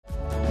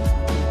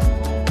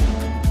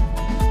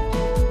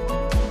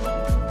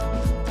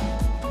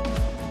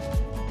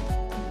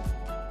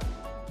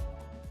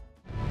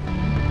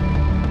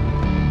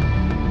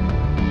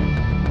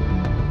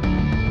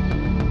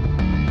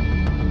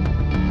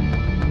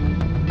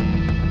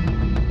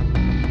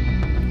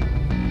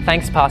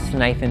Thanks, Pastor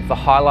Nathan, for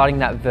highlighting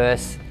that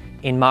verse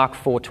in Mark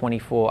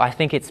 4:24. I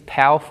think it's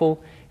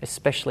powerful,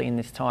 especially in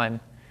this time.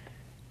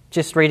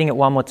 Just reading it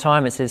one more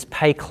time, it says,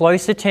 "Pay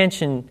close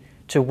attention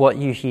to what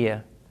you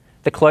hear.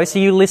 The closer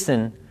you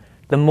listen,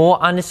 the more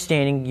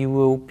understanding you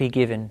will be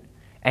given,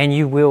 and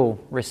you will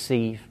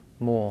receive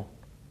more."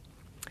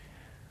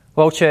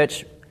 Well,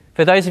 church,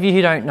 for those of you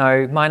who don't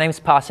know, my name's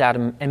Pastor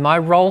Adam, and my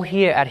role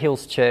here at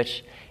Hills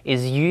Church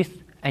is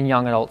youth and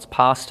young adults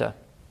pastor.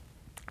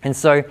 And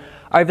so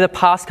over the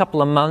past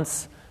couple of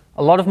months,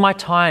 a lot of my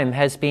time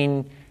has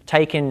been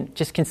taken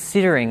just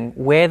considering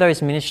where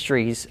those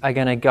ministries are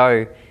going to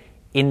go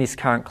in this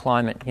current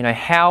climate. You know,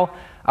 how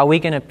are we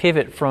going to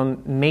pivot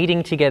from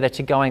meeting together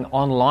to going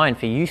online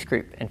for youth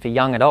group and for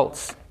young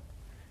adults?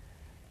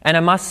 And I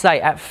must say,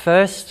 at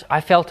first,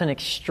 I felt an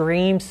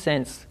extreme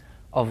sense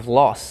of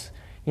loss.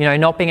 You know,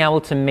 not being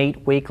able to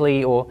meet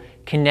weekly or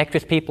connect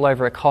with people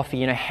over a coffee.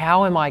 You know,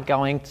 how am I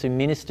going to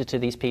minister to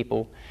these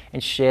people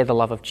and share the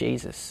love of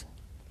Jesus?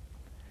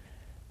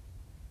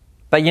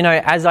 But, you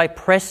know, as I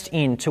pressed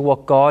into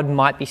what God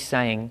might be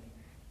saying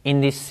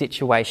in this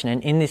situation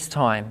and in this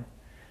time,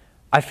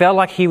 I felt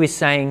like He was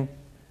saying,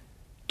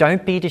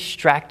 don't be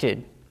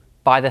distracted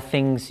by the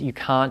things you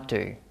can't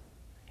do.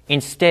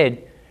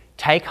 Instead,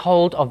 take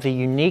hold of the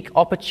unique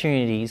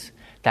opportunities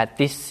that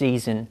this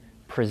season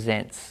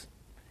presents.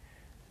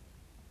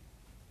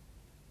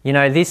 You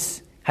know,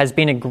 this has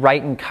been a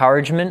great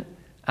encouragement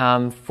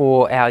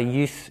for our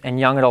youth and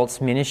young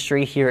adults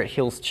ministry here at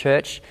Hills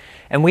Church.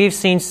 And we've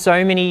seen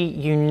so many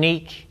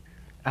unique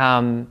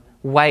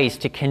ways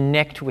to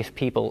connect with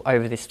people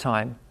over this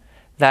time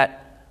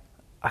that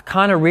I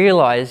kind of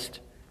realised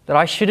that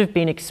I should have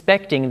been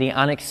expecting the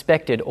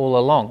unexpected all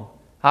along.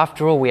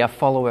 After all, we are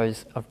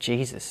followers of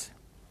Jesus.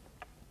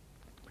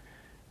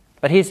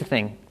 But here's the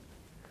thing.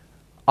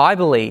 I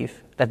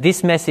believe that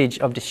this message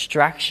of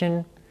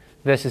distraction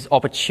versus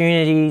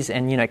opportunities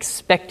and, you know,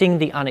 expecting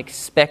the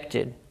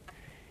unexpected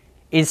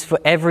is for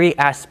every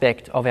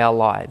aspect of our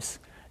lives,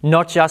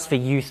 not just for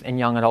youth and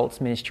young adults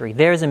ministry.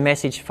 There is a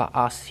message for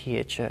us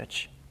here,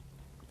 church.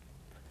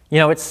 You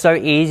know, it's so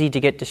easy to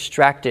get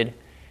distracted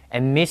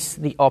and miss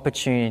the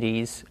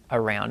opportunities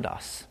around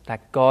us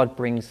that God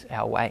brings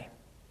our way.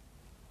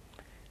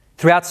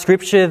 Throughout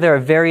Scripture, there are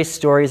various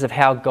stories of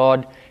how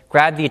God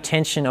grabbed the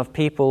attention of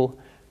people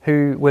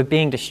who were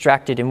being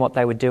distracted in what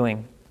they were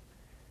doing.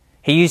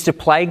 He used a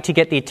plague to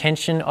get the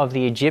attention of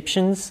the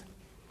Egyptians.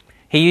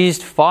 He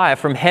used fire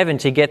from heaven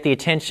to get the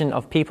attention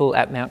of people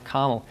at Mount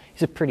Carmel.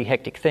 These are pretty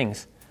hectic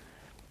things.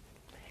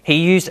 He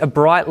used a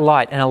bright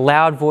light and a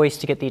loud voice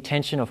to get the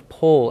attention of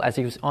Paul as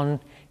he was on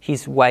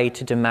his way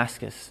to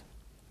Damascus.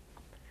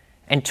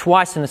 And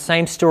twice in the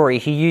same story,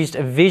 he used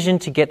a vision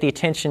to get the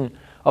attention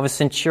of a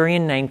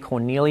centurion named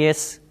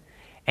Cornelius,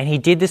 and he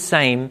did the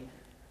same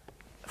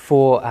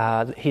for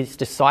his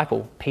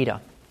disciple,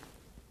 Peter.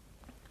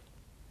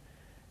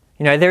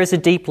 You know, there is a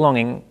deep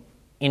longing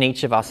in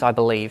each of us, I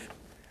believe,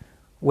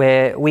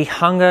 where we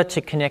hunger to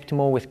connect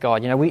more with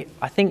God. You know,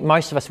 I think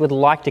most of us would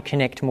like to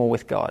connect more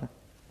with God.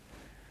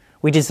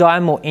 We desire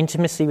more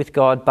intimacy with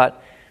God,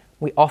 but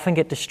we often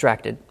get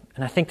distracted.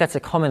 And I think that's a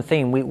common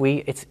theme.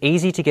 It's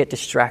easy to get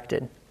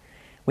distracted.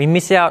 We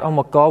miss out on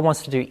what God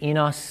wants to do in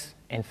us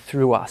and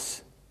through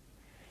us.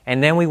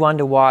 And then we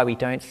wonder why we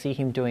don't see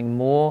Him doing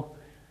more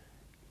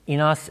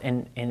in us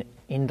and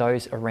in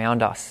those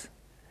around us.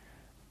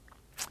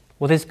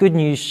 Well, there's good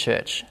news,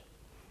 church.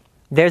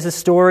 There's a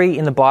story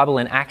in the Bible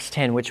in Acts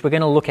 10, which we're going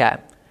to look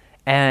at.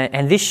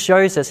 And this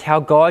shows us how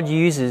God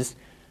used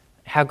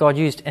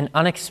an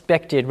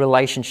unexpected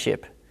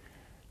relationship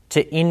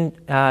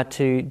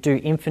to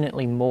do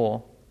infinitely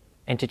more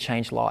and to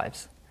change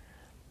lives.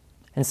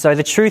 And so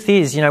the truth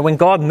is, you know, when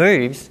God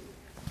moves,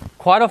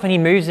 quite often He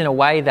moves in a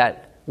way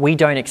that we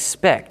don't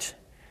expect.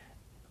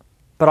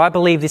 But I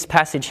believe this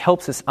passage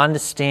helps us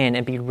understand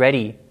and be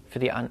ready for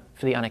the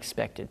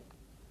unexpected.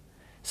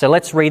 So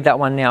let's read that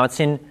one now. It's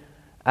in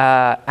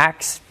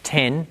Acts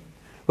 10.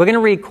 We're going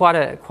to read quite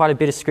a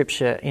bit of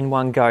scripture in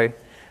one go,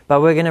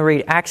 but we're going to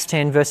read Acts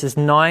 10 verses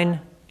 9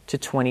 to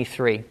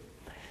 23.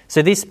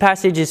 So this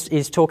passage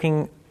is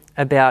talking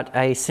about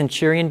a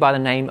centurion by the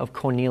name of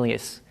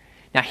Cornelius.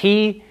 Now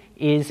he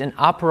is an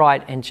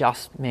upright and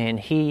just man.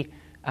 He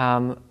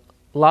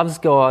loves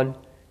God,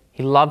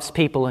 he loves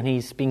people, and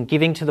he's been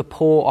giving to the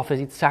poor,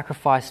 offered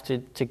sacrifice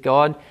to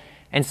God.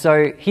 And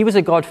so he was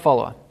a God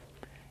follower.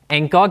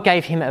 And God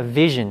gave him a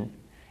vision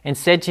and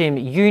said to him,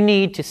 you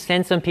need to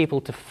send some people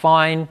to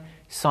find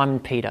Simon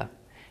Peter.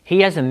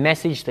 He has a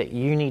message that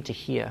you need to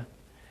hear.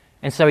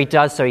 And so he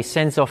does so. He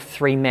sends off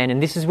 3 men.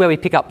 And this is where we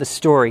pick up the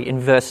story in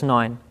verse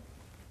 9.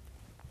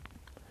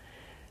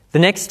 The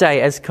next day,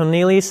 as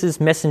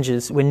Cornelius'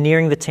 messengers were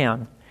nearing the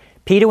town,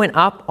 Peter went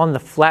up on the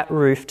flat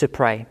roof to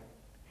pray.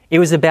 It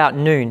was about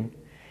noon,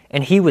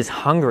 and he was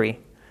hungry.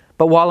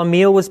 But while a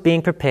meal was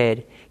being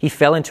prepared, he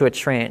fell into a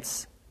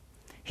trance.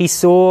 He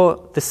saw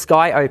the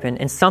sky open,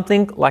 and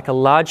something like a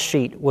large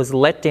sheet was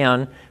let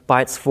down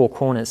by its 4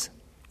 corners.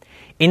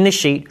 In the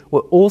sheet were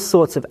all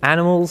sorts of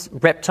animals,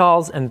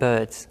 reptiles, and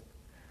birds.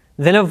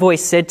 Then a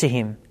voice said to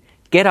him,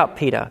 "Get up,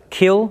 Peter,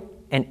 kill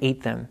and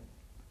eat them."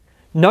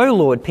 "No,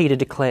 Lord," Peter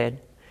declared.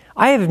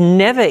 "I have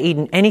never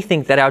eaten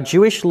anything that our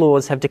Jewish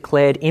laws have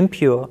declared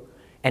impure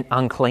and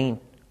unclean."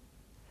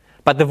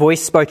 But the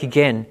voice spoke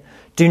again,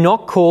 "Do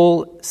not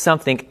call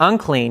something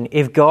unclean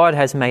if God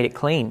has made it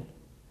clean."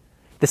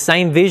 The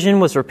same vision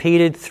was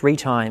repeated 3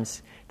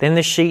 times. Then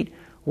the sheet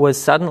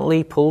was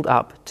suddenly pulled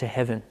up to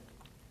heaven.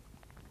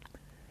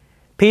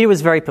 Peter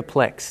was very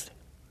perplexed.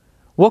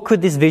 What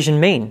could this vision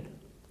mean?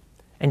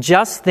 And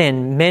just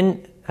then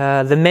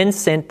the men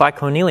sent by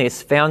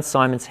Cornelius found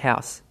Simon's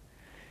house.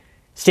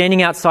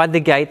 Standing outside the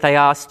gate, they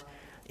asked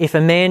if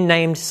a man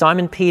named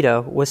Simon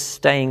Peter was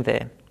staying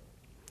there.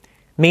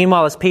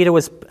 Meanwhile, as Peter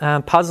was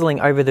puzzling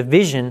over the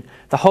vision,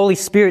 the Holy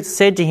Spirit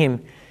said to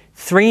him,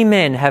 "3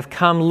 men have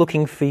come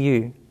looking for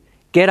you.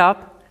 Get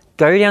up,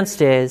 go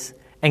downstairs,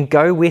 and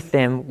go with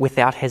them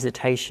without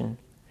hesitation.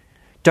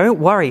 Don't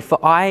worry, for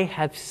I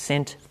have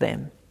sent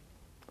them."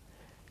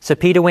 So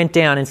Peter went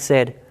down and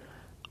said,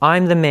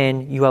 "I'm the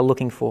man you are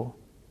looking for.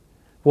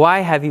 Why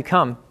have you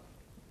come?"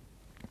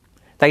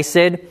 They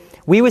said,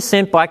 "We were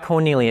sent by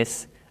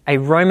Cornelius, a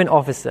Roman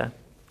officer.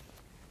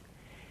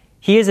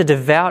 He is a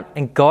devout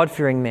and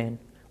God-fearing man,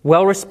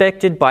 well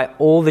respected by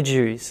all the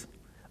Jews.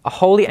 A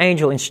holy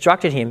angel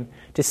instructed him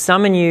to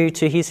summon you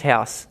to his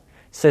house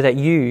so that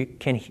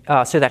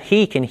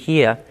he can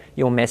hear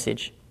your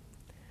message."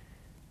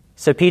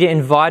 So Peter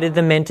invited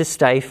the men to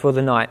stay for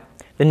the night.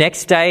 The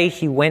next day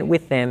he went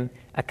with them,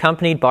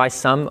 accompanied by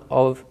some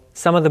of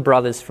the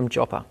brothers from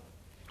Joppa.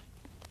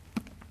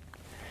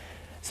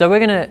 So we're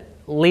going to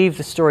leave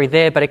the story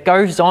there, but it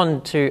goes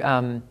on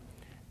to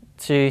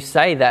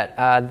say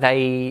that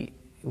they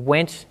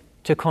went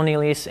to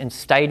Cornelius and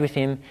stayed with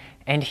him,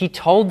 and he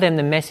told them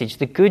the message,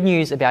 the good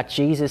news about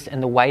Jesus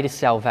and the way to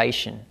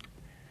salvation.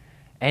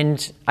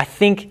 And I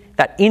think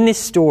that in this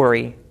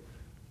story,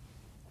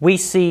 we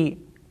see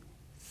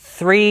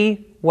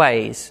 3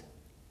 ways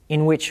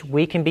in which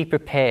we can be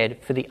prepared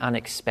for the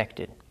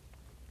unexpected.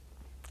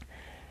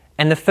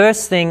 And the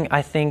first thing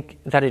I think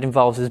that it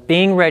involves is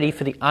being ready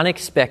for the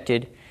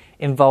unexpected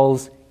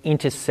involves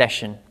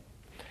intercession.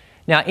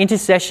 Now,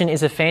 intercession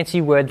is a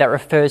fancy word that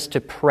refers to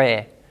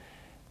prayer,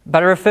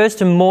 but it refers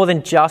to more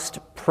than just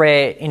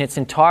prayer in its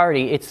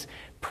entirety. It's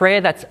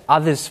prayer that's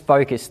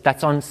others-focused,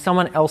 that's on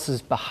someone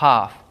else's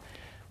behalf.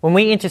 When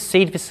we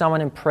intercede for someone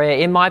in prayer,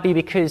 it might be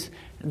because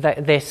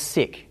they're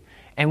sick,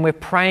 and we're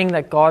praying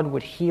that God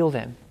would heal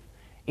them.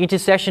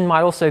 Intercession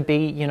might also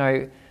be,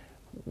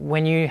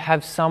 when you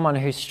have someone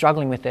who's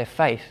struggling with their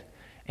faith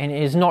and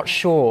is not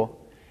sure,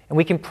 and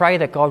we can pray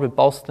that God would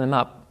bolster them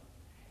up.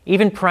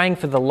 Even praying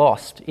for the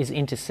lost is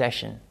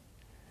intercession.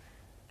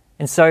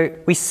 And so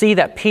we see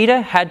that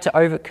Peter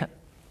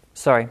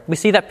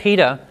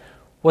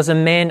was a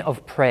man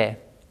of prayer.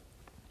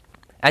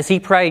 As he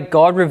prayed,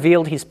 God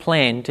revealed his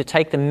plan to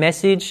take the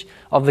message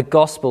of the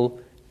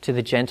gospel to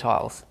the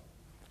Gentiles.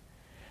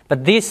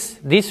 But this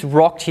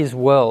rocked his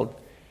world.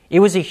 It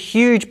was a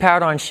huge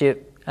paradigm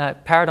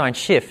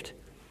shift,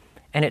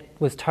 and it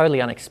was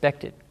totally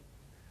unexpected.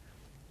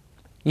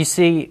 You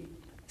see,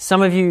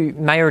 some of you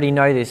may already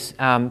know this,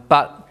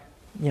 but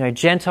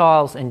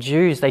Gentiles and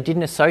Jews, they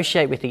didn't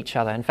associate with each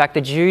other. In fact,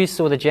 the Jews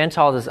saw the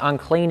Gentiles as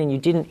unclean, and you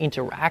didn't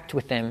interact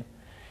with them.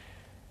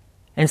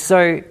 And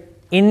so,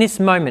 in this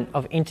moment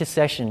of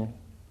intercession,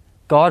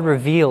 God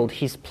revealed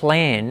his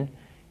plan,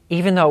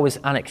 even though it was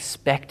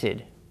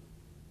unexpected.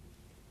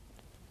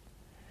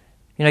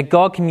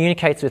 God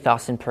communicates with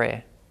us in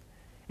prayer.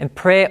 And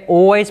prayer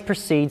always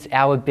precedes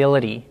our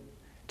ability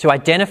to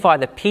identify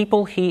the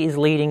people he is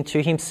leading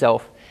to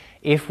himself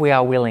if we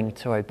are willing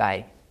to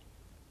obey.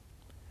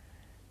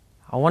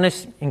 I want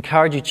to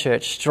encourage you,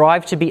 church,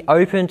 strive to be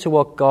open to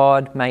what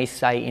God may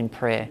say in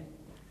prayer.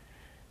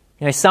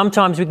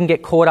 Sometimes we can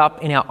get caught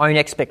up in our own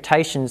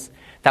expectations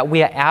that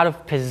we are out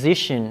of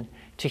position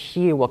to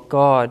hear what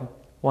God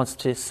wants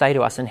to say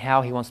to us and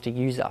how he wants to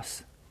use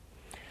us.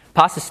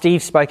 Pastor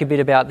Steve spoke a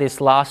bit about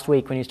this last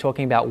week when he was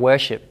talking about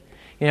worship.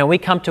 We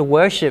come to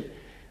worship,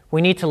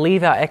 we need to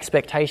leave our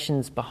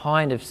expectations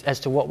behind as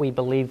to what we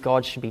believe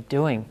God should be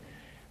doing,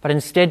 but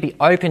instead be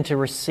open to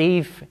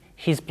receive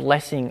his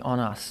blessing on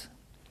us.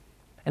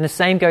 And the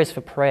same goes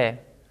for prayer.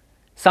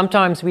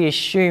 Sometimes we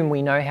assume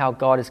we know how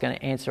God is going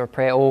to answer a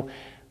prayer, or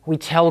we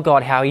tell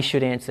God how he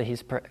should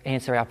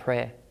answer our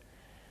prayer.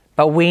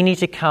 But we need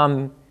to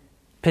come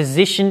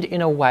positioned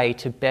in a way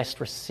to best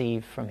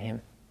receive from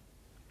him.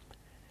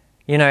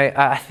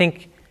 I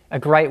think a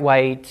great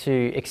way to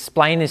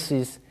explain this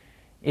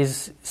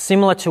is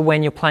similar to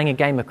when you're playing a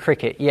game of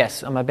cricket.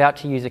 Yes, I'm about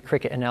to use a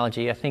cricket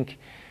analogy. I think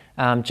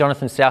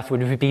Jonathan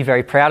Southwood would be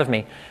very proud of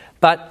me.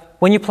 But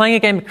when you're playing a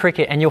game of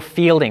cricket and you're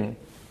fielding,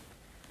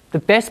 the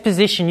best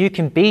position you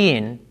can be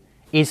in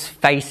is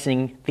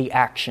facing the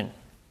action.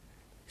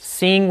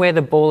 Seeing where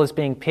the ball is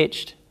being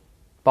pitched,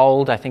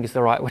 bowled, I think is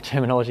the right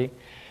terminology,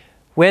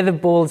 where the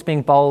ball is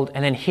being bowled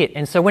and then hit.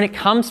 And so when it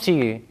comes to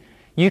you,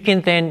 you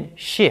can then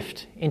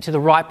shift into the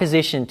right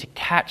position to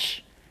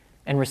catch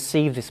and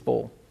receive this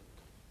ball.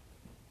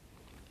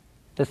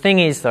 The thing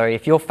is, though,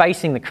 if you're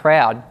facing the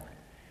crowd,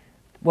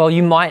 well,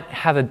 you might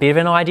have a bit of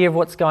an idea of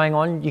what's going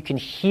on. You can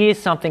hear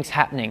something's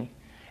happening.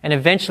 And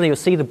eventually you'll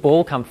see the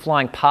ball come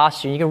flying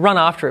past you. And you can run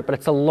after it, but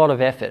it's a lot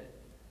of effort.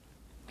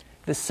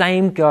 The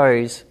same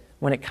goes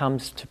when it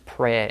comes to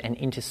prayer and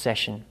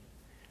intercession.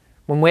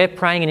 When we're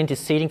praying and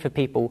interceding for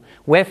people,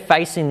 we're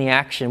facing the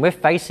action. We're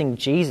facing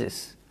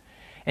Jesus.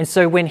 And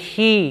so when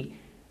He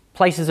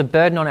places a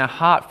burden on our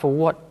heart for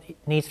what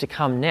needs to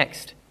come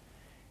next,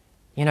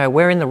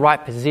 we're in the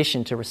right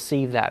position to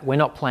receive that. We're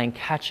not playing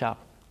catch up.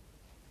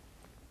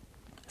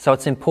 So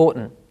it's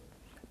important.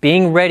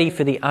 Being ready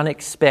for the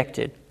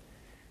unexpected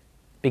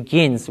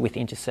begins with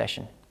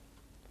intercession.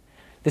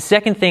 The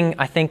second thing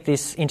I think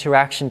this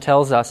interaction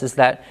tells us is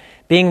that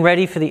being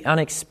ready for the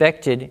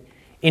unexpected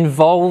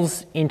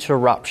involves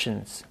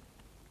interruptions.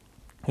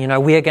 We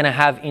are going to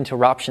have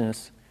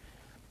interruptions.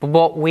 But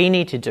what we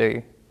need to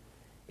do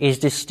is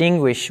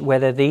distinguish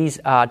whether these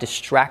are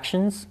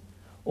distractions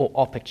or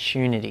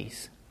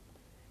opportunities.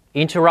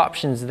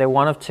 Interruptions, they're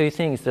one of two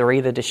things. They're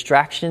either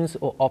distractions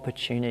or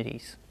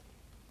opportunities.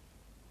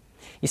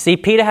 You see,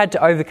 Peter had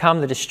to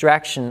overcome the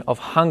distraction of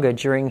hunger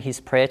during his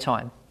prayer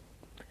time.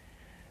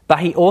 But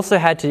he also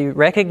had to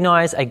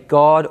recognize a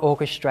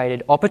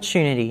God-orchestrated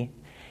opportunity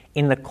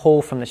in the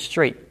call from the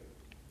street.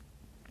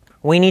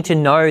 We need to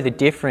know the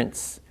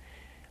difference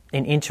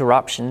in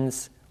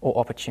interruptions or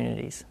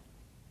opportunities.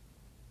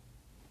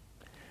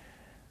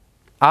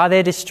 Are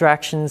there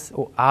distractions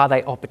or are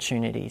they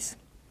opportunities?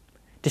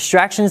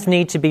 Distractions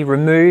need to be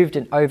removed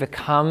and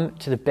overcome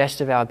to the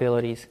best of our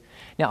abilities.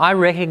 Now, I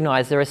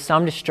recognize there are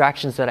some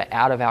distractions that are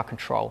out of our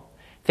control,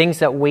 things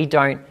that we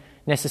don't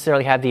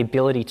necessarily have the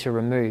ability to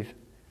remove.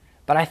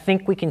 But I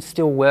think we can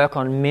still work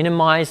on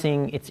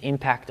minimizing its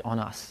impact on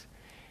us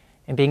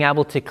and being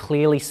able to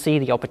clearly see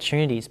the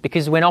opportunities.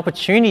 Because when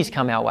opportunities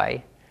come our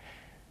way,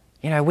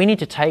 we need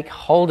to take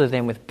hold of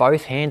them with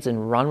both hands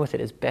and run with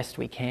it as best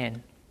we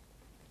can.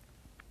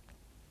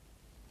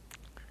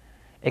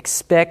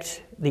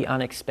 Expect the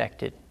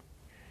unexpected.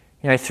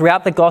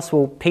 Throughout the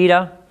gospel,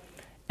 Peter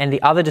and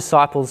the other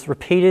disciples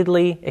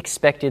repeatedly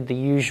expected the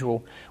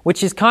usual,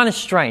 which is kind of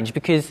strange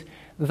because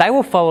they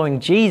were following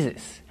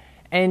Jesus,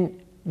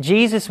 and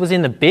Jesus was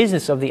in the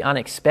business of the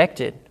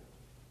unexpected.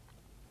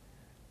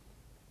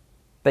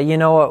 But you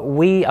know what?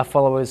 We are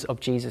followers of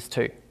Jesus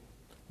too.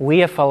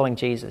 We are following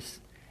Jesus.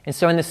 And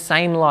so in the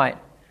same light,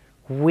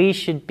 we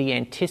should be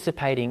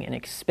anticipating and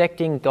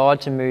expecting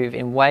God to move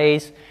in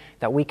ways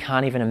that we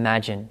can't even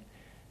imagine.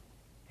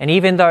 And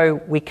even though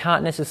we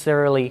can't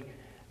necessarily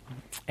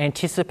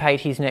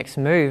anticipate His next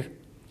move,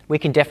 we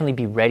can definitely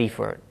be ready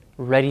for it,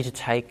 ready to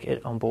take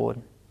it on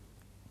board.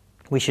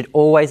 We should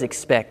always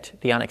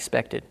expect the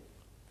unexpected.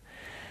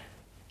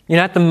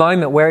 At the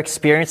moment, we're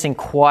experiencing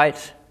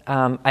quite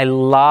a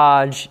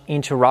large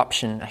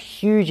interruption, a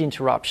huge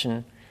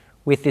interruption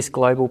with this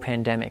global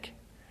pandemic.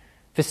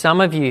 For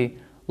some of you,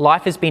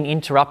 life has been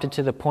interrupted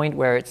to the point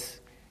where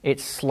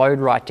it's slowed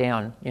right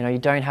down. You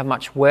don't have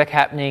much work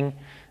happening,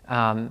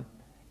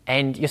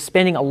 and you're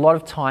spending a lot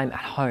of time at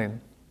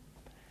home.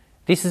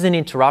 This is an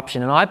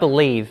interruption, and I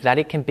believe that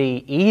it can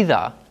be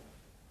either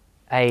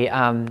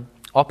a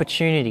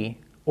opportunity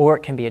or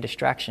it can be a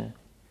distraction.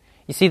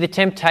 You see, the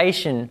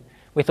temptation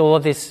with all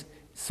of this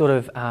sort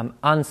of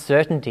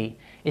uncertainty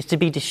is to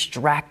be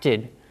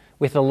distracted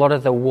with a lot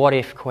of the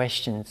what-if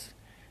questions.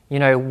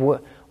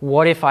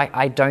 What if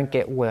I don't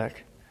get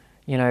work?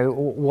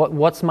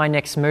 What's my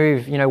next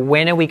move?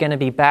 When are we going to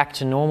be back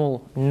to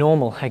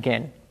normal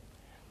again?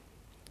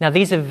 Now,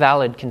 these are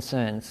valid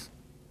concerns.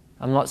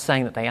 I'm not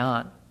saying that they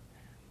aren't.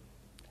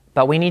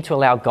 But we need to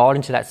allow God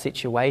into that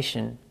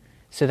situation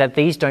so that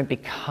these don't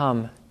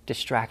become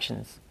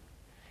distractions.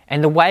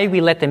 And the way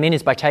we let them in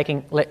is by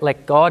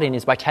let God in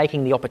is by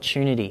taking the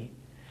opportunity.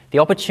 The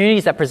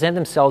opportunities that present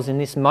themselves in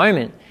this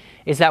moment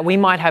is that we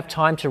might have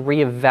time to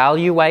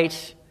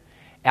reevaluate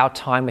our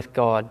time with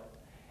God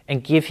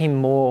and give Him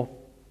more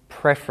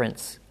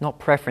preference. Not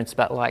preference,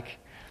 but I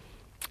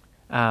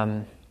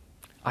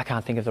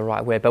can't think of the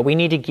right word, but we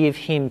need to give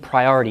Him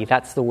priority.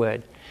 That's the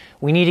word.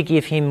 We need to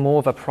give Him more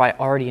of a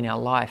priority in our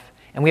life.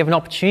 And we have an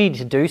opportunity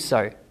to do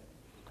so.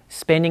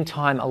 Spending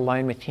time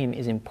alone with Him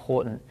is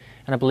important.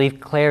 And I believe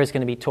Claire is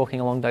going to be talking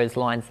along those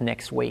lines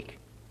next week.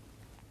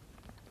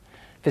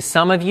 For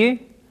some of you,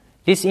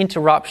 this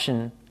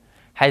interruption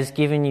has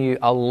given you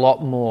a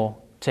lot more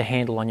to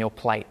handle on your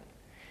plate.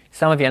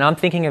 Some of you, and I'm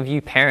thinking of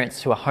you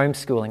parents who are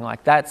homeschooling,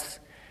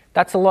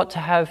 that's a lot to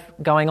have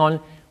going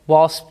on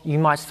whilst you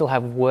might still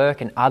have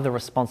work and other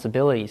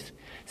responsibilities.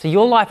 So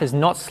your life has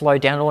not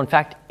slowed down at all. In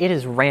fact, it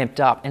has ramped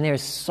up and there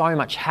is so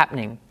much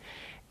happening.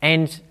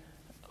 And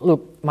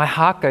look, my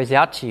heart goes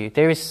out to you.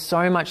 There is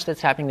so much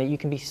that's happening that you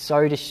can be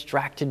so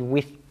distracted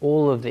with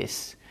all of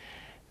this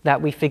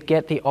that we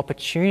forget the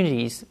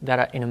opportunities that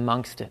are in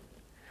amongst it.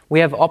 We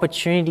have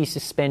opportunities to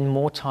spend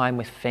more time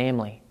with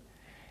family.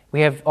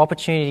 We have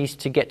opportunities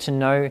to get to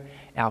know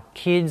our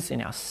kids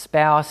and our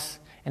spouse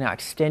and our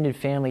extended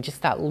family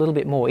just that little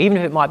bit more, even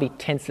if it might be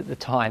tense at the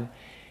time.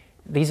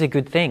 These are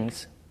good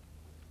things.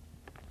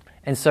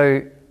 And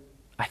so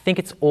I think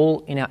it's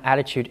all in our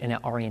attitude and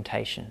our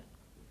orientation.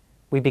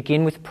 We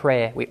begin with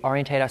prayer. We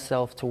orientate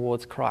ourselves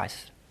towards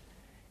Christ.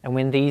 And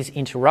when these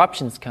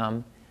interruptions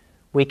come,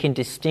 we can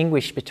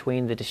distinguish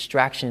between the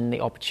distraction and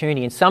the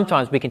opportunity. And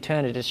sometimes we can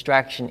turn a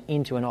distraction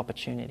into an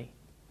opportunity.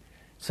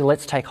 So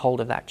let's take hold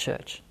of that,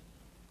 church.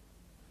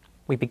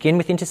 We begin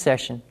with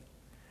intercession.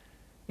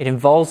 It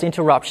involves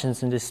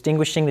interruptions and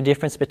distinguishing the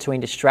difference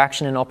between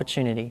distraction and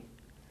opportunity.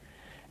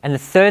 And the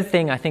third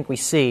thing I think we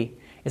see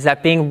is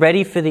that being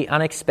ready for the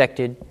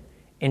unexpected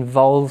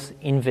involves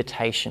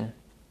invitation.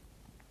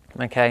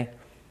 Okay?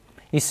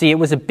 You see, it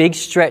was a big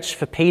stretch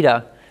for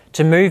Peter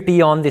to move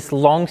beyond this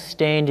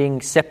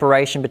long-standing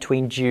separation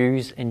between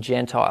Jews and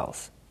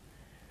Gentiles.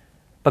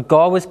 But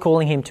God was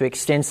calling him to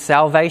extend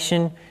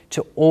salvation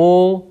to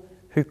all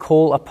who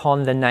call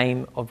upon the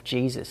name of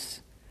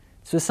Jesus.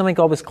 So it's something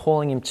God was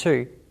calling him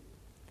to.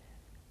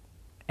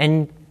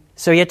 And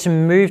so he had to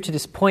move to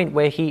this point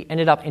where he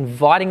ended up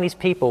inviting these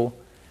people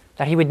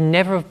that he would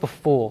never have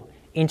before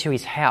into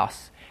his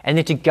house, and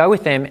then to go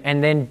with them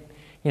and then,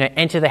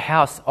 enter the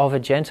house of a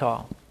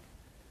Gentile.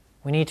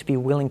 We need to be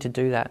willing to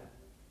do that.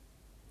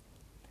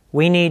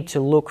 We need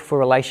to look for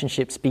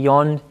relationships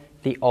beyond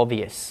the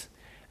obvious.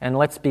 And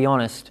let's be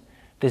honest,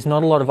 there's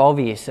not a lot of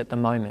obvious at the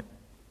moment.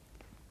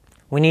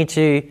 We need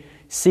to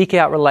seek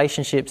out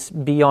relationships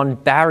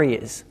beyond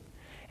barriers.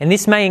 And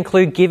this may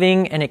include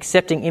giving and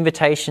accepting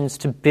invitations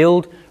to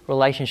build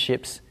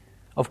relationships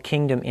of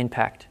kingdom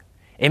impact.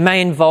 It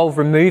may involve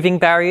removing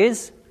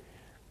barriers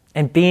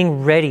and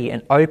being ready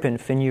and open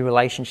for new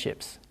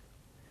relationships.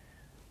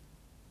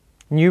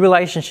 New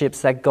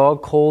relationships that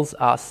God calls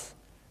us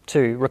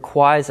to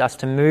requires us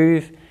to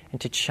move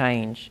and to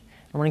change.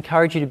 I want to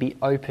encourage you to be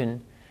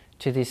open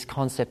to this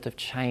concept of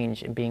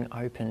change and being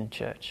open,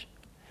 church.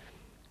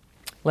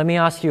 Let me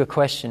ask you a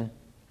question.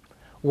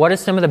 What are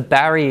some of the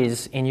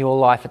barriers in your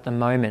life at the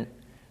moment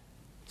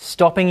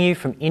stopping you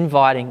from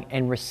inviting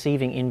and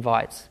receiving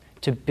invites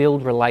to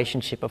build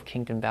relationship of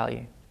kingdom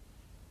value?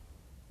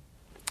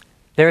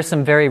 There are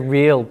some very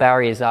real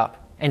barriers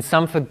up, and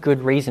some for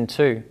good reason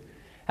too.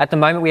 At the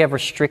moment, we have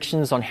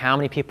restrictions on how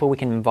many people we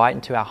can invite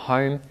into our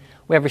home.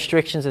 We have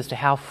restrictions as to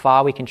how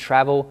far we can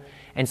travel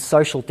and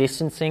social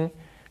distancing.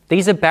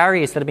 These are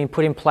barriers that have been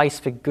put in place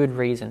for good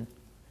reason.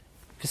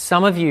 For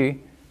some of you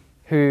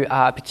who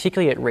are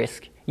particularly at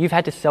risk, you've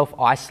had to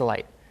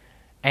self-isolate,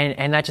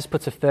 and that just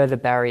puts a further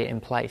barrier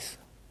in place.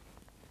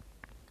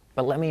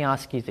 But let me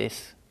ask you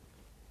this.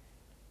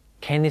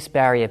 Can this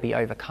barrier be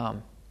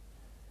overcome?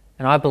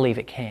 And I believe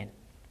it can.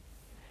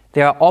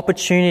 There are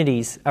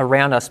opportunities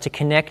around us to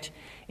connect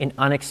in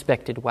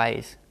unexpected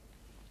ways.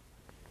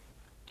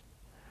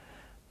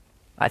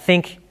 I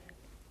think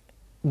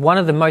one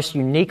of the most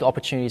unique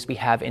opportunities we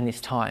have in this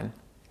time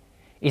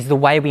is the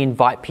way we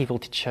invite people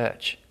to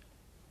church.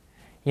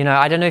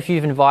 I don't know if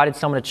you've invited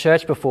someone to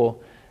church before,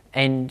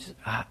 and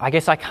I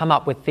guess I come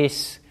up with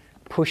this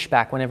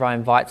pushback whenever I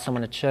invite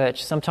someone to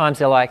church. Sometimes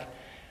they're like,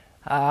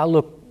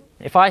 look,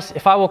 if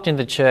I walked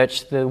into the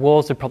church, the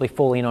walls would probably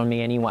fall in on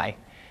me anyway.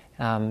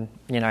 I'm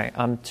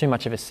too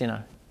much of a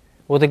sinner.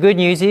 Well, the good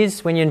news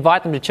is when you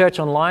invite them to church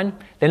online,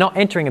 they're not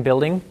entering a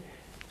building.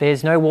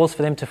 There's no walls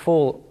for them to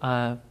fall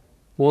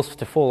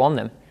on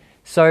them.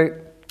 So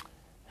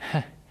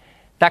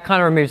that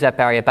kind of removes that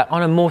barrier. But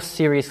on a more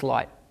serious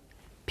light,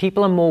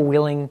 people are more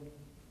willing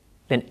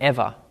than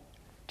ever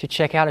to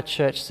check out a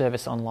church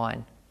service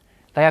online.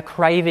 They are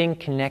craving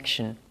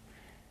connection.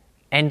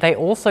 And they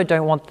also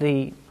don't want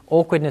the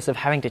awkwardness of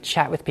having to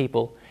chat with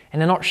people, and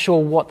they're not sure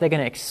what they're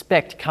going to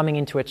expect coming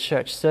into a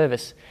church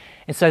service.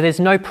 And so there's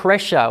no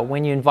pressure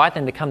when you invite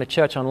them to come to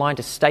church online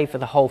to stay for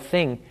the whole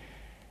thing.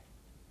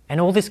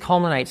 And all this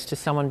culminates to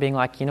someone being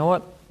like, you know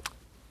what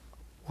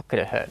could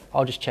it hurt?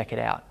 I'll just check it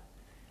out.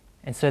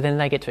 And so then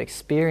they get to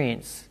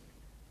experience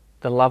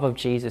the love of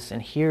Jesus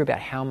and hear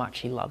about how much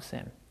he loves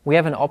them. We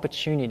have an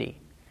opportunity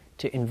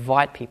to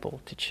invite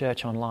people to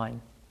church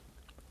online.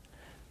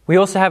 We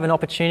also have an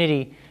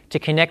opportunity to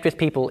connect with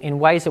people in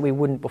ways that we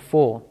wouldn't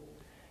before.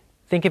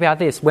 Think about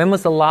this. When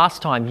was the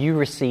last time you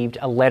received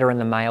a letter in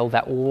the mail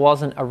that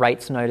wasn't a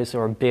rates notice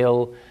or a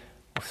bill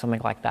or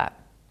something like that?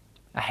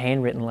 A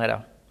handwritten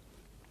letter.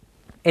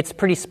 It's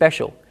pretty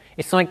special.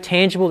 It's something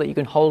tangible that you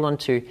can hold on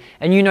to,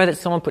 and you know that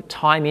someone put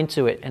time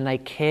into it and they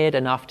cared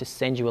enough to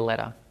send you a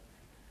letter.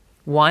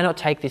 Why not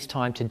take this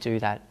time to do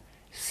that?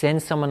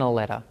 Send someone a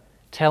letter.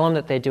 Tell them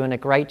that they're doing a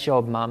great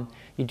job, Mum.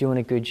 You're doing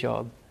a good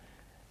job.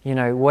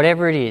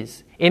 Whatever it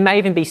is. It may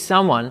even be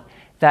someone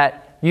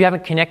that you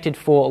haven't connected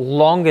for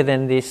longer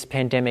than this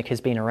pandemic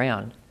has been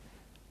around.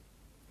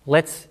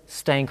 Let's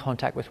stay in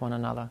contact with one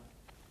another.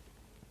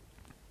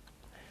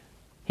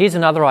 Here's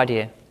another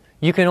idea.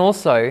 You can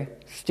also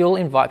still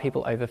invite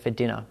people over for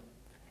dinner.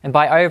 And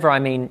by over, I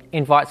mean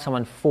invite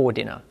someone for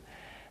dinner.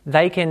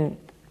 They can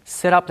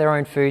set up their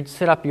own food,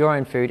 set up your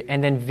own food,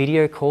 and then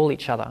video call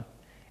each other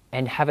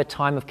and have a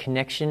time of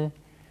connection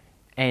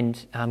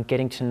and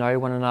getting to know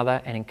one another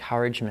and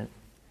encouragement.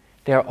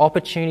 There are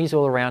opportunities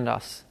all around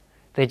us.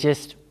 They're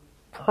just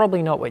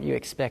probably not what you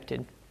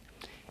expected.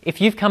 If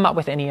you've come up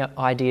with any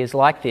ideas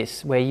like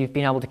this, where you've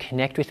been able to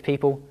connect with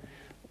people,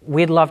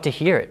 we'd love to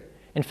hear it.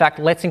 In fact,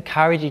 let's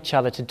encourage each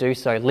other to do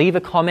so. Leave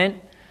a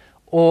comment,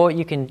 or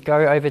you can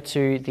go over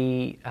to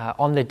the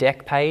On the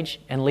Deck page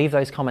and leave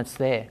those comments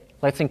there.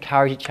 Let's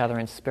encourage each other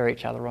and spur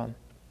each other on.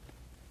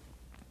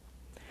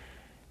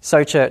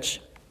 So,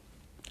 church,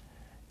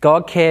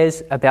 God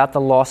cares about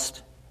the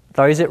lost,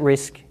 those at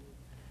risk,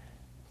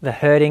 the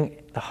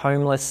hurting, the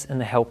homeless, and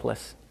the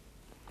helpless.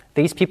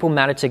 These people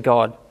matter to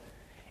God,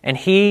 and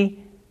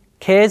He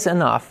cares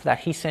enough that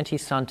He sent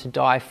His Son to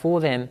die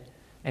for them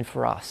and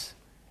for us.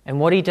 And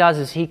what He does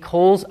is He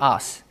calls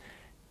us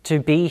to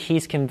be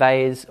His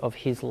conveyors of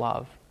His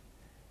love.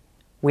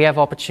 We have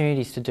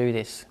opportunities to do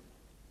this.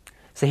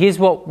 So here's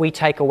what we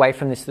take away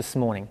from this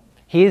morning.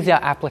 Here's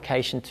our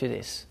application to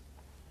this.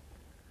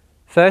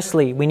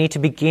 Firstly, we need to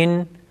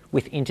begin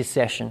with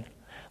intercession.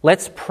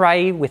 Let's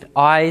pray with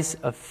eyes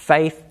of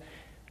faith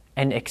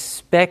and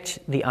expect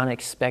the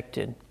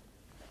unexpected.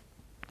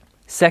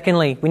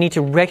 Secondly, we need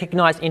to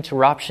recognize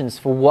interruptions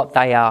for what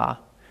they are.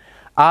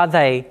 Are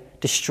they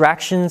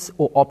distractions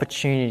or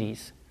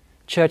opportunities?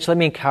 Church, let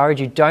me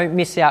encourage you, don't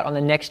miss out on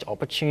the next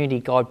opportunity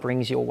God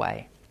brings your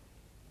way.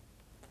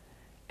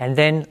 And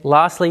then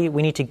lastly,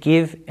 we need to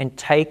give and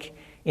take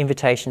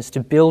invitations to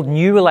build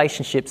new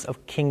relationships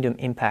of kingdom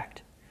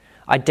impact.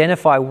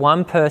 Identify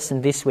one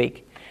person this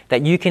week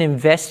that you can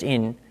invest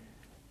in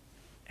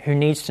who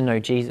needs to know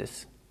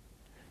Jesus.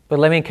 But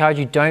let me encourage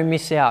you, don't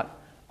miss out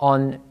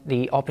on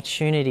the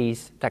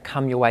opportunities that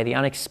come your way, the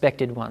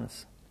unexpected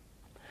ones.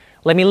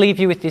 Let me leave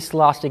you with this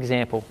last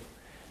example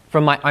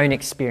from my own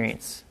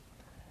experience.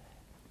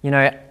 You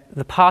know,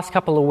 the past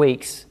couple of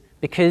weeks,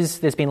 because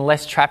there's been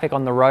less traffic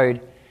on the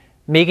road,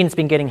 Megan's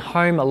been getting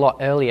home a lot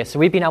earlier, so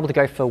we've been able to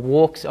go for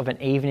walks of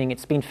an evening.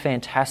 It's been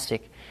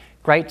fantastic.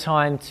 Great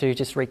time to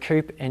just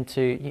recoup and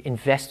to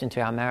invest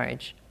into our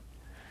marriage.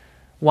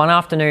 One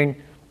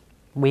afternoon,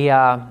 we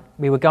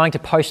were going to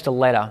post a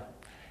letter,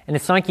 and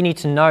it's something you need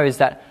to know is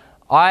that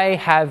I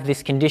have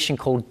this condition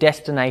called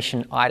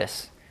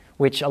destination-itis,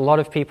 which a lot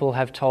of people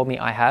have told me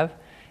I have.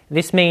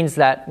 This means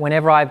that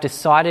whenever I've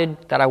decided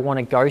that I want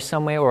to go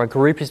somewhere, or a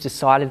group has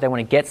decided they want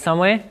to get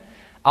somewhere,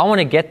 I want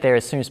to get there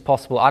as soon as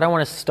possible. I don't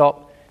want to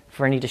stop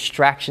for any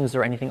distractions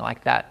or anything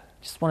like that.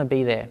 Just want to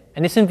be there.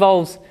 And this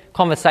involves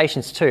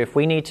conversations too. If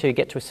we need to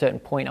get to a certain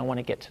point, I want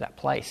to get to that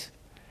place.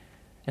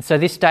 And so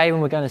this day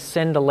when we're going to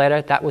send the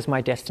letter, that was my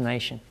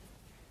destination.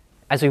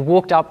 As we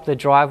walked up the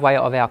driveway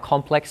of our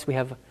complex, we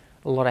have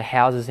a lot of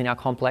houses in our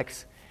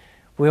complex,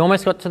 we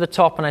almost got to the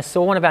top and I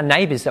saw one of our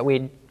neighbours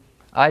that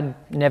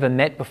I'd never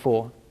met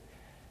before.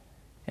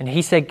 And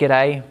he said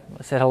g'day,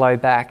 I said hello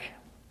back.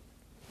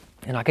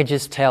 And I could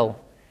just tell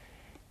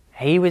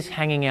he was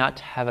hanging out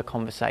to have a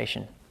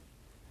conversation.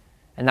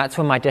 And that's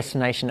when my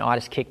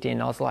destination-itis kicked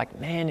in. I was like,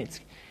 man, it's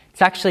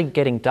actually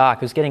getting dark.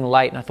 It was getting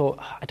late and I thought,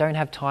 I don't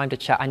have time to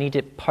chat. I need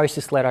to post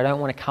this letter. I don't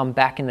want to come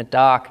back in the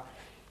dark.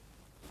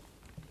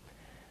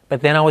 But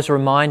then I was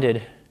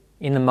reminded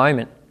in the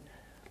moment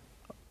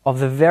of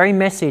the very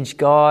message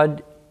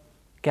God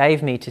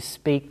gave me to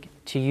speak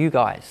to you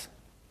guys.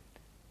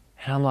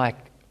 And I'm like,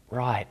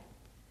 right,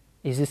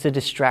 is this a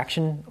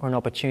distraction or an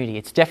opportunity?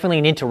 It's definitely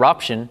an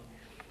interruption,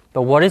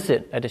 but what is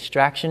it? A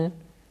distraction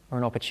or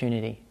an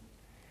opportunity?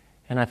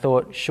 And I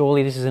thought,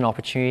 surely this is an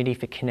opportunity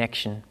for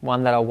connection,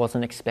 one that I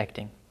wasn't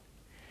expecting.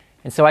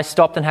 And so I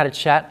stopped and had a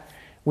chat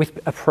with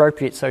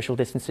appropriate social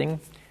distancing.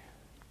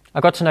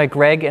 I got to know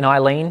Greg and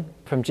Eileen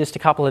from just a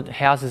couple of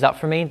houses up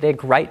from me. They're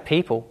great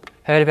people.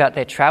 Heard about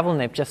their travel and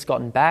they've just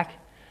gotten back.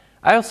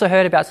 I also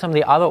heard about some of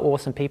the other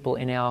awesome people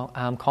in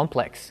our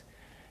complex,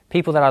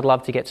 people that I'd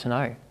love to get to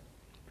know.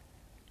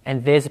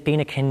 And there's been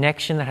a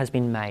connection that has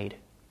been made.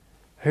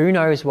 Who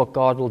knows what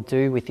God will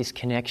do with this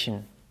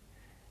connection?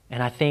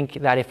 And I think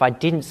that if I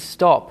didn't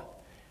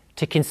stop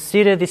to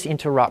consider this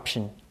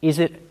interruption, is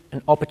it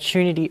an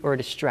opportunity or a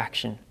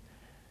distraction?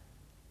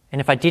 And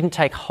if I didn't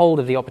take hold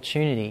of the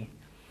opportunity,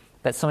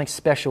 that something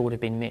special would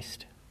have been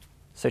missed.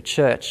 So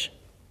church,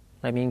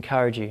 let me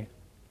encourage you.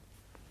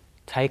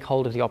 Take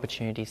hold of the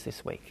opportunities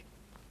this week.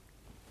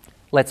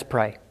 Let's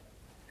pray.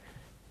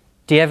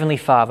 Dear Heavenly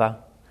Father,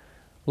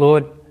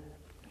 Lord,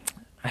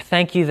 I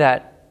thank you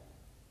that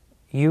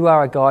you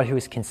are a God who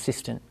is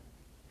consistent,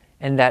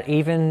 and that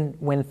even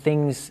when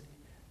things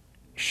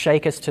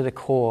shake us to the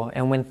core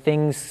and when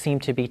things seem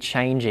to be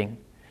changing,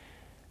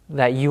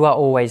 that you are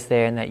always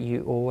there and that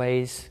you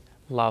always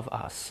love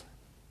us.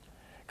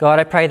 God,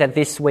 I pray that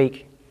this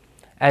week,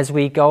 as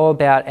we go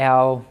about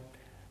our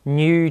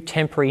new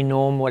temporary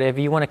norm, whatever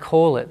you want to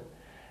call it,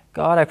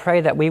 God, I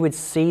pray that we would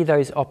see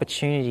those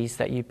opportunities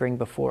that you bring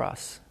before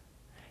us.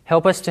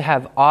 Help us to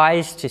have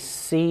eyes to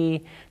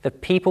see the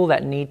people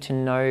that need to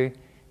know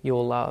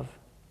your love.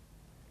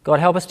 God,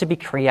 help us to be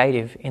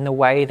creative in the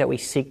way that we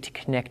seek to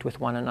connect with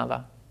one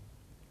another.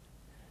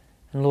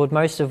 And Lord,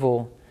 most of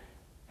all,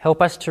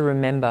 help us to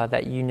remember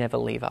that you never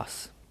leave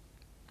us.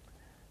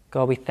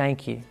 God, we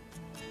thank you.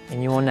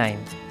 In your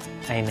name,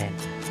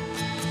 amen.